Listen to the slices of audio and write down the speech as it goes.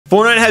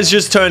Fortnite has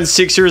just turned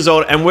 6 years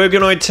old and we're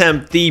going to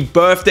attempt the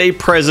birthday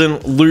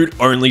present loot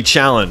only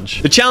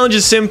challenge. The challenge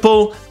is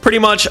simple. Pretty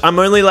much, I'm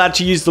only allowed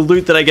to use the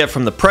loot that I get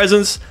from the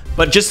presents.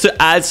 But just to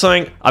add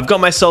something, I've got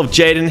myself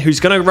Jaden, who's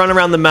going to run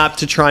around the map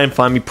to try and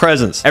find me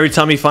presents. Every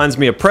time he finds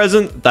me a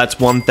present, that's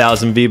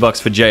 1,000 V-Bucks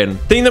for Jaden.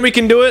 Think that we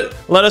can do it?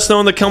 Let us know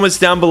in the comments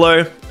down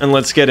below, and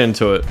let's get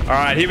into it. All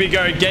right, here we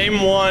go.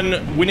 Game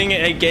 1, winning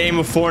a game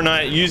of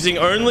Fortnite using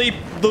only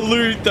the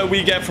loot that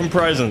we get from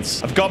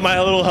presents. I've got my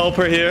little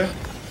helper here.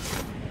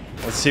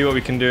 Let's see what we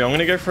can do. I'm going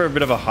to go for a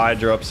bit of a high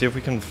drop, see if we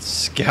can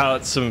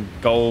scout some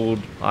gold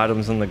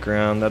items on the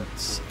ground.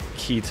 That's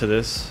key to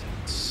this.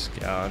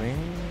 Scouting.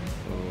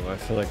 I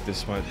feel like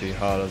this might be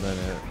harder than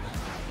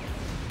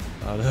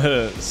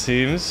it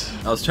seems.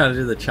 I was trying to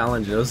do the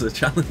challenge. It was a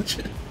challenge.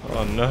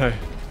 Oh no.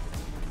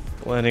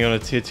 Landing on a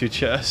tier 2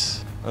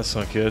 chest. That's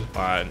not good.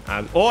 Alright.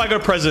 Oh, I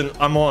got a present.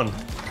 I'm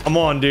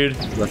on, dude.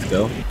 Let's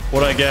go.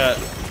 What'd I get?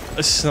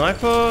 A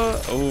sniper?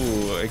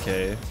 Oh,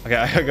 okay. Okay,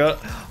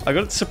 I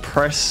got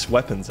suppressed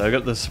weapons. I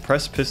got the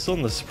suppressed pistol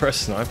and the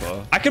suppressed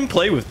sniper. I can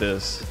play with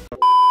this.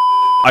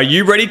 Are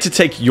you ready to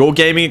take your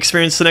gaming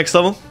experience to the next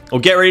level? Or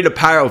get ready to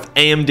power up with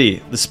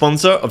AMD, the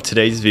sponsor of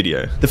today's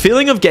video. The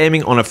feeling of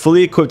gaming on a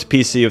fully equipped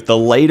PC with the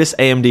latest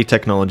AMD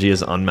technology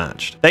is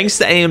unmatched. Thanks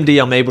to AMD,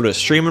 I'm able to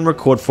stream and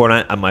record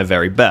Fortnite at my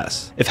very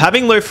best. If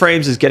having low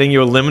frames is getting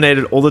you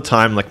eliminated all the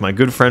time like my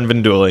good friend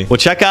Vinduli, well,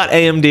 check out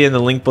AMD in the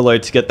link below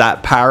to get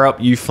that power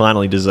up you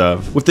finally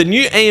deserve. With the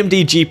new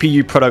AMD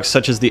GPU products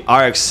such as the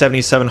RX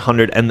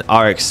 7700 and the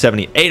RX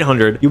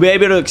 7800, you'll be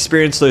able to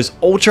experience those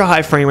ultra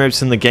high frame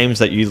rates in the games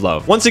that you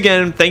love. Once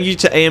again, thank you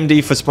to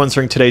AMD for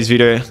sponsoring today's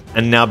video.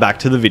 And now back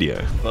to the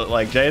video. But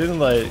like Jaden,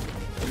 like,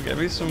 get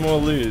me some more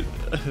loot.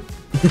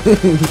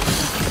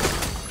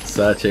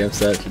 Searching, I'm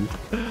searching.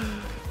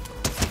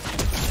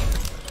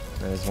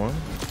 There's one.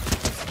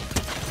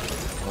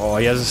 Oh,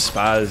 he has a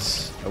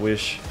spaz. I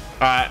wish.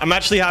 Alright, I'm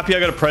actually happy I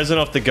got a present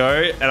off the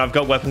go, and I've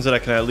got weapons that I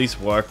can at least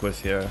work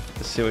with here.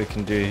 Let's see what we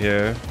can do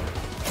here.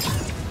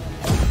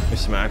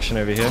 There's some action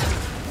over here.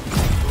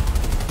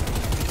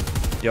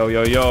 Yo,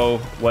 yo, yo.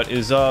 What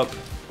is up?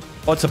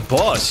 Oh, it's a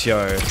boss,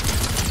 yo.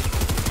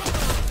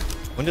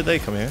 When did they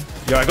come here?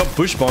 Yo, I got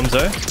bush bombs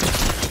though.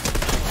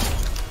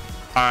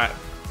 Alright.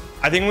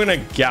 I think I'm gonna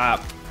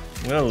gap.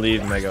 I'm gonna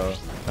leave Mega.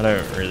 I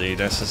don't really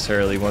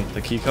necessarily want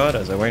the keycard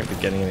as I won't be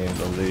getting any of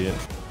the loot.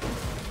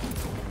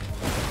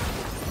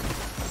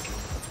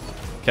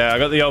 Okay, I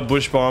got the old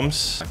bush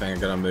bombs. I think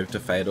I'm gonna move to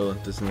Fatal.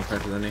 It doesn't look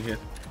like there's any here.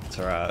 It's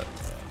alright.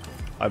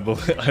 I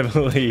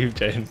believe,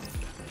 Jane.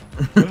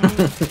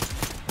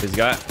 This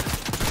guy.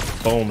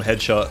 Boom,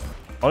 headshot.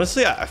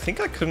 Honestly, I think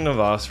I couldn't have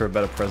asked for a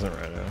better present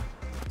right now.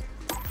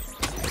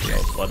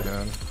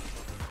 Bloodhound.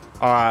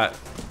 Alright.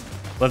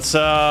 Let's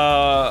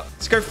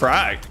go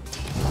frag.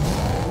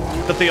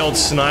 Got the old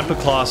sniper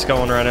class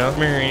going right now.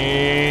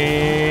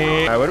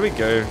 Alright, where do we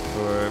go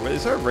for?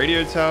 Is there a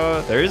radio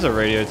tower? There is a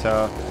radio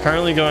tower.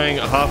 Currently going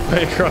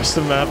halfway across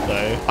the map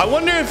though. I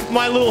wonder if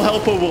my little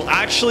helper will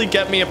actually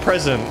get me a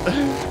present.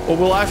 Or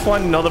will I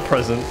find another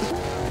present?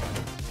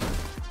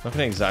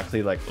 Nothing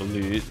exactly like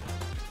loot.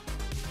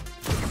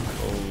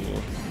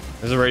 Oh.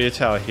 There's a radio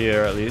tower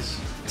here at least.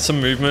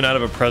 Some movement out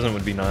of a present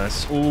would be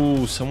nice.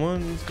 Ooh,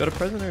 someone's got a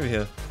present over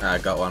here. I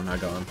got one.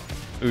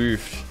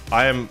 Oof.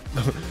 I am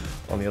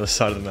on the other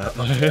side of the map.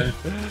 Okay.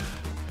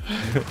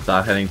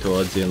 Start heading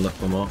towards you and look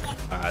for more.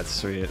 Alright,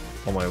 sweet.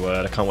 Oh my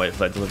word, I can't wait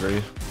for that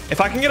delivery.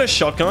 If I can get a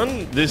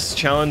shotgun, this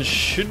challenge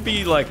should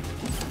be like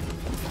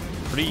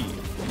pretty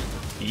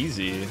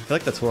easy. I feel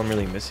like that's what I'm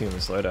really missing in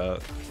this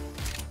loadout.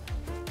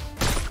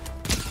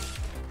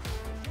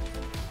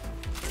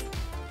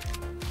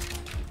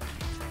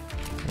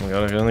 Oh my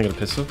god, I only got a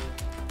pistol.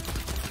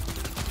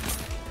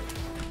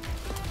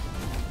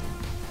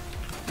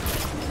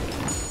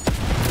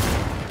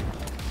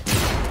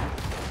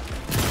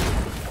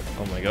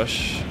 Oh my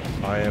gosh.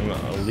 I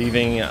am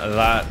leaving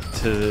that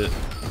to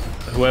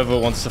whoever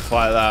wants to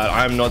fly that.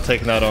 I'm not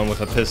taking that on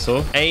with a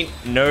pistol. Ain't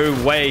no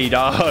way,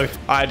 dog.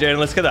 Alright, Jaden,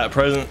 let's get that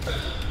present.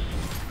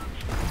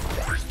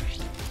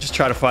 Just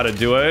try to fight a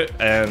duo,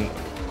 and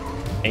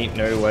ain't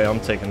no way I'm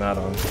taking that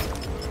on.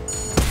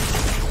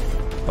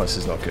 Oh, this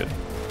is not good.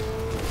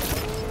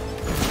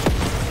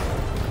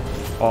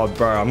 Oh,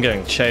 bro, I'm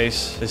getting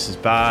chased. This is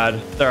bad.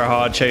 They're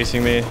hard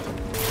chasing me.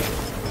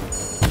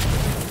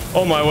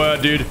 Oh, my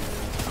word, dude.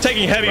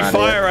 Taking heavy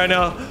fire right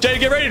now. Jay,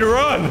 get ready to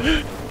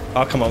run.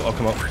 Oh, come on. Oh,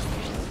 come on.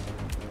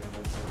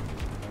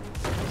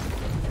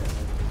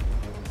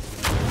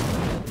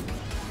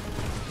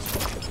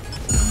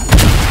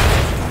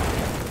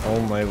 Oh,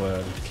 my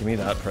word. Give me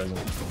that present.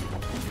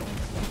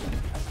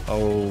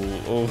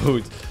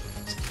 Oh.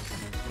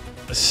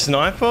 A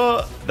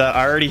sniper that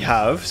I already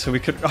have, so we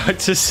could.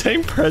 It's the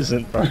same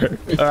present, bro. All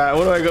right,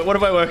 what do I got? What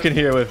am I working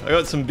here with? I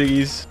got some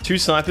biggies. 2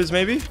 snipers,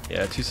 maybe?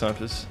 Yeah, 2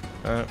 snipers.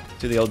 All right,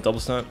 do the old double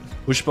snipe.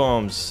 Bush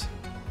bombs.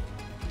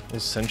 Little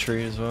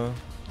sentry as well.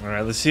 All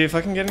right, let's see if I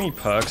can get any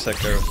perks that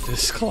go with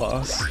this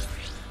class.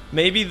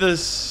 Maybe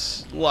the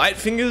light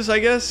fingers, I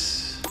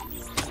guess.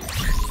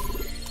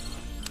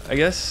 I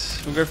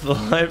guess we'll go for the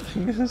light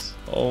fingers.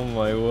 Oh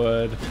my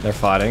word. They're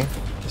fighting.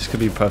 This could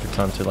be a perfect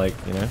time to, like,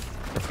 you know,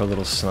 go for a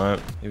little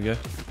snipe. Here we go.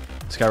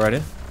 This guy right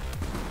here.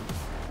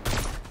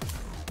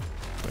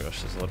 Oh my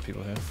gosh, there's a lot of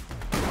people here.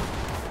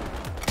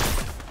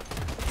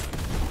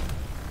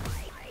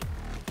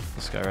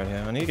 This guy right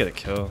here. I need to get a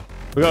kill.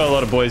 We got a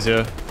lot of boys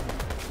here.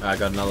 I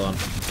got another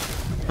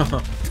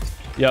one.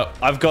 Yep,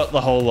 I've got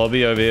the whole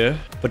lobby over here.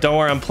 But don't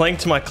worry, I'm playing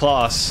to my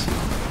class.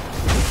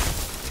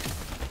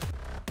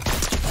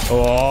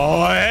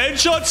 Oh,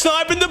 headshot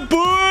snipe in the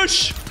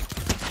bush!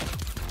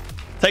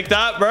 Take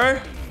that,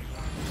 bro.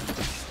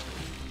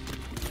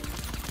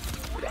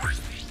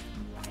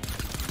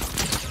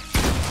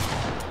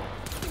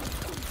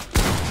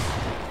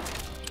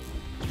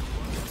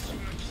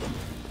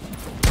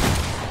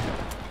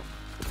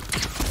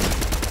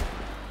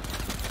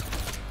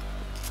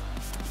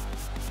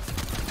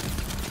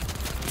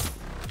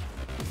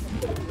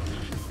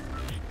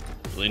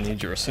 Really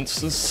need your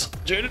assistance,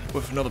 Jaden,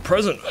 with another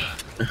present.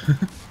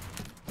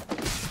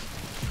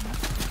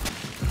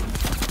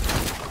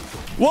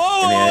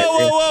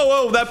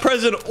 Whoa! That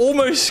present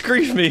almost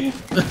screamed me.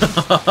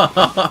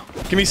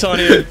 Give me some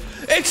here.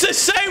 It's the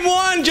same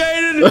one,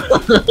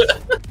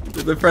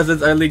 Jaden! The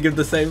presents only give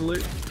the same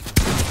loot.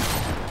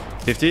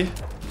 50?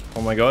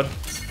 Oh my god.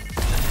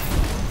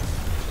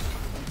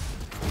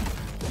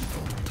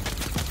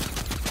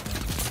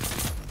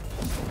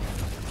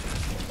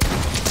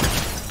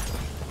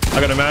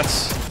 I got a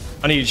mats.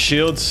 I need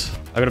shields.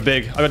 I got a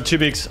big. I got 2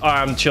 bigs.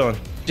 Alright, I'm chilling.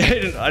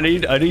 Jaden,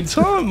 I need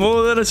time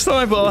more than a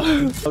sniper.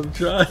 I'm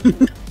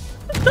trying.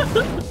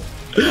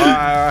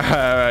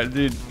 Alright,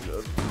 dude.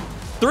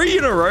 3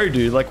 in a row,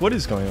 dude. Like, what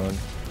is going on?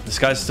 This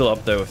guy's still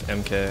up there with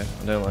MK.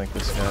 I don't like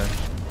this guy.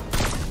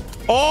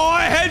 Oh,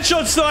 I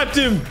headshot sniped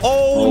him.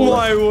 Oh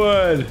my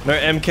word. No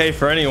MK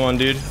for anyone,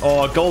 dude.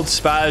 Oh, gold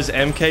spaz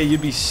MK.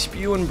 You'd be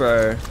spewing,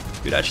 bro.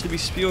 You'd actually be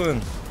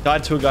spewing.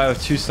 Died to a guy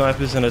with 2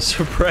 snipers and a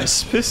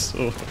suppressed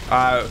pistol.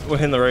 Alright, we're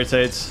hitting the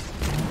rotates.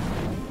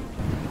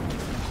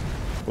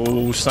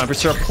 Oh, sniper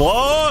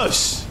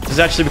surplus! This is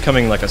actually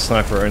becoming like a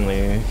sniper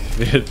only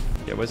vid.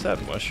 Yeah, where's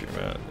that mushroom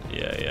at?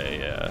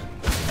 Yeah.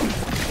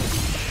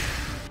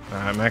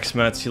 Alright, max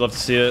mats, you love to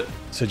see it.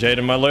 So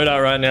Jaden, my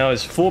loadout right now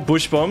is 4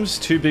 bush bombs,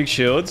 2 big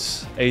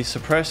shields, a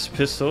suppressed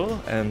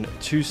pistol, and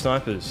 2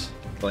 snipers.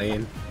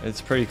 Clean.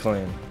 It's pretty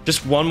clean.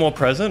 Just 1 more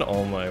present?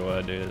 Oh my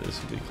word, dude, this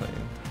would be clean.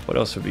 What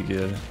else would be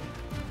good?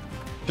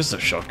 Just a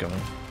shotgun.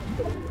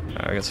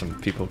 Alright, I got some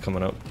people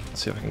coming up.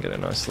 Let's see if I can get a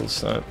nice little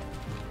snipe.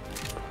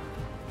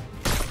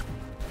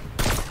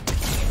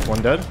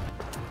 1 dead.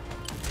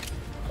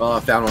 Oh, I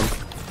found one.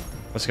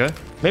 Let's go.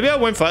 Maybe I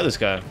won't fight this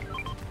guy.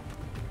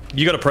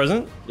 You got a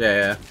present?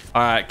 Yeah.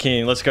 Alright,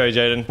 Keen, let's go,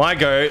 Jaden. My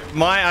goat.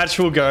 My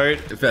actual goat.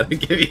 It better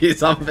give you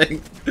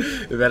something.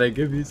 It better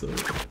give you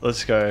something.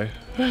 Let's go.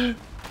 Dun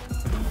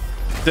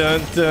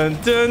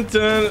dun dun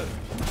dun.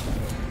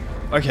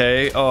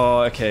 Okay,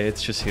 oh, okay,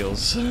 it's just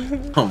heals.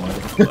 Oh my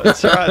god.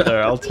 It's alright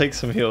though, I'll take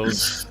some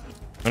heals.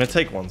 I'm gonna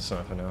take 1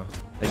 sniper now.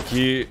 Thank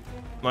you,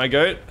 my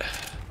goat.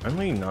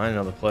 Only 9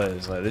 other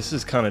players, like this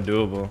is kind of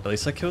doable. At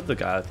least I killed the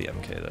guy at the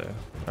MK though.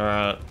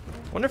 Alright,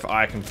 wonder if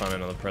I can find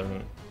another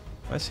present.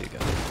 I see a guy.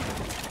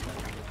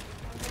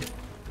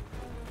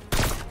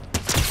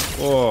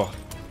 Oh.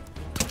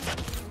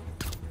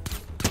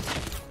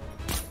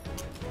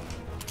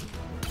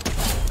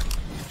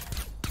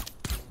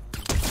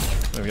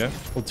 There we go.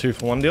 Pulled 2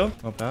 for 1 deal.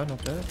 Not bad,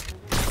 not bad.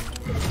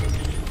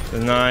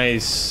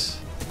 Nice.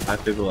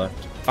 5 people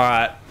left.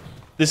 Alright.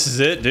 This is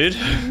it, dude.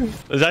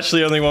 There's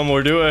actually only 1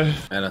 more duo.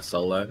 And a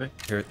solo.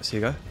 Here, see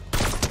you go.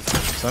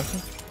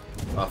 Something?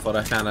 I thought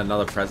I found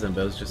another present,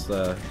 but it was just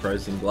the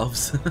frozen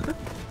gloves.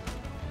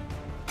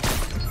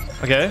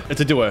 Okay,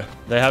 it's a duo.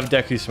 They have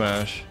Deku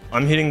Smash.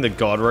 I'm hitting the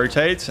God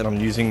rotates and I'm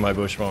using my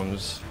bush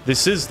bombs.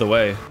 This is the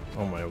way.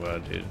 Oh my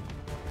word, dude.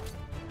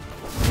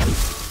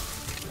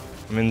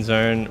 I'm in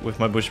zone with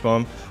my bush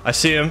bomb. I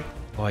see him.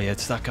 Oh yeah,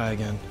 it's that guy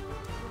again.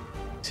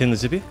 Is he in the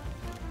zippy?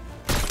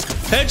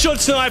 Headshot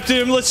sniped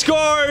him. Let's go.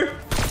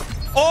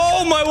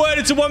 Oh my word,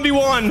 it's a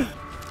 1v1.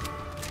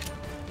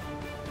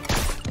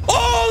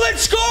 Oh,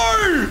 let's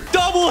go.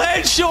 Double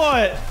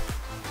headshot.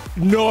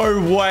 No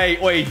way.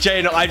 Wait,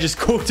 Jaden, I just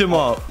cooked him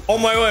up. Oh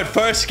my word,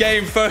 first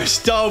game,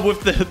 first dub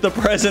with the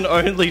present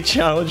only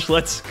challenge.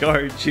 Let's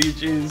go.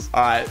 GG's.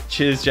 All right,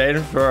 cheers,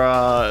 Jaden,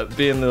 for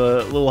being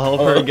the little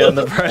helper and getting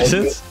the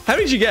presents. How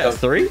many did you get?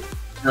 3?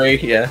 3,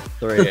 yeah.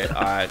 3.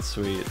 All right,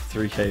 sweet.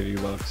 3K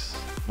V-Bucks.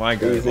 My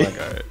go, my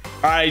go.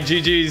 All right,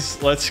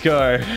 GG's. Let's go.